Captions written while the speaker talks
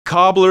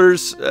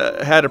Cobblers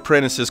had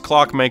apprentices,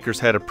 clockmakers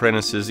had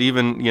apprentices,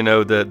 even, you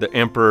know, the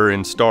Emperor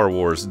in Star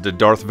Wars, the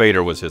Darth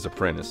Vader was his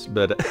apprentice.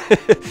 But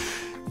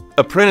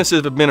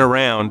apprentices have been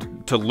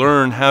around to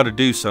learn how to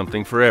do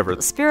something forever.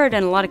 Spirit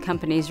and a lot of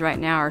companies right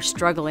now are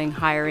struggling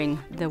hiring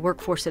the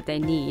workforce that they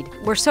need.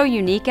 We're so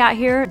unique out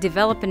here.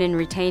 Developing and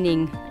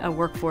retaining a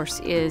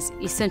workforce is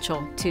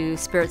essential to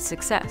Spirit's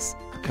success.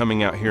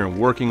 Coming out here and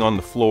working on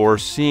the floor,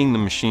 seeing the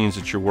machines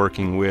that you're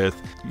working with,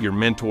 your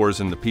mentors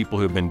and the people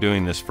who've been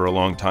doing this for a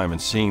long time,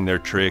 and seeing their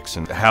tricks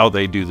and how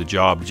they do the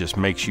job just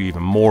makes you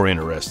even more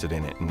interested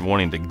in it and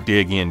wanting to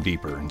dig in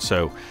deeper. And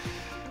so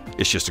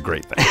it's just a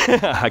great thing.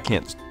 I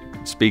can't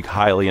speak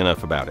highly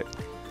enough about it.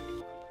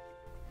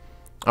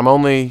 I'm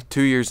only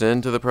 2 years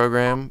into the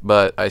program,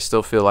 but I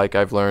still feel like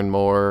I've learned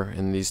more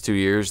in these 2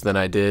 years than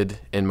I did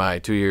in my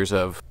 2 years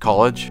of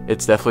college.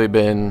 It's definitely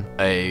been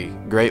a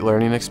great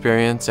learning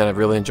experience, and I've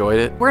really enjoyed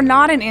it. We're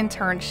not an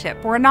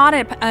internship. We're not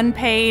an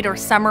unpaid or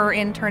summer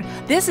intern.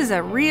 This is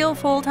a real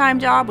full-time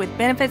job with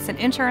benefits and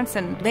insurance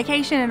and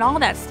vacation and all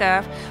that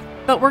stuff.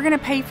 But we're going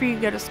to pay for you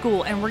to go to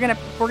school, and we're going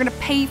to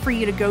pay for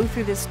you to go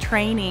through this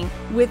training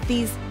with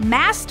these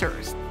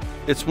masters.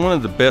 It's one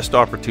of the best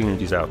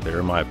opportunities out there,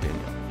 in my opinion.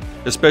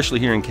 Especially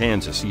here in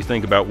Kansas. You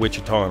think about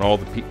Wichita and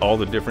all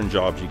the different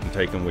jobs you can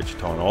take in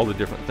Wichita and all the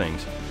different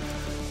things.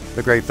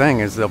 The great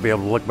thing is they'll be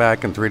able to look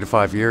back in 3 to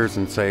 5 years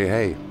and say,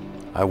 hey,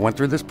 I went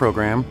through this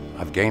program,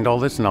 I've gained all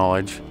this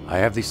knowledge, I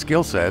have these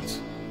skill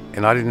sets,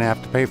 and I didn't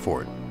have to pay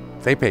for it.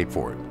 They paid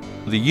for it.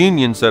 The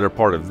unions that are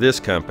part of this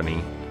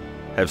company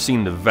have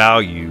seen the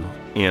value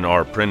in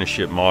our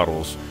apprenticeship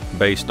models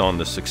based on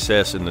the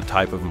success and the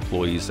type of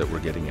employees that we're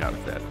getting out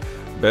of that.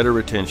 Better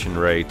retention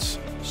rates,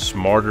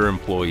 smarter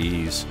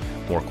employees,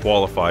 more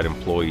qualified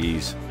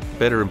employees,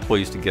 better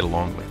employees to get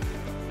along with.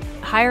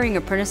 Hiring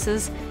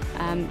apprentices,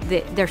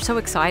 they're so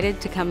excited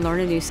to come learn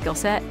a new skill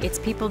set. It's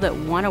people that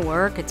want to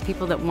work, it's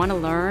people that want to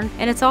learn,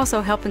 and it's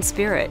also helping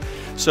Spirit.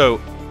 So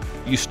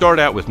you start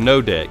out with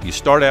no debt, you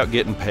start out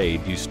getting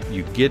paid,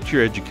 you get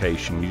your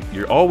education,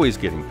 you're always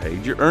getting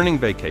paid, you're earning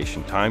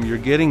vacation time, you're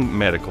getting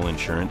medical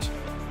insurance.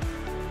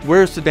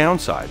 Where's the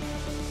downside?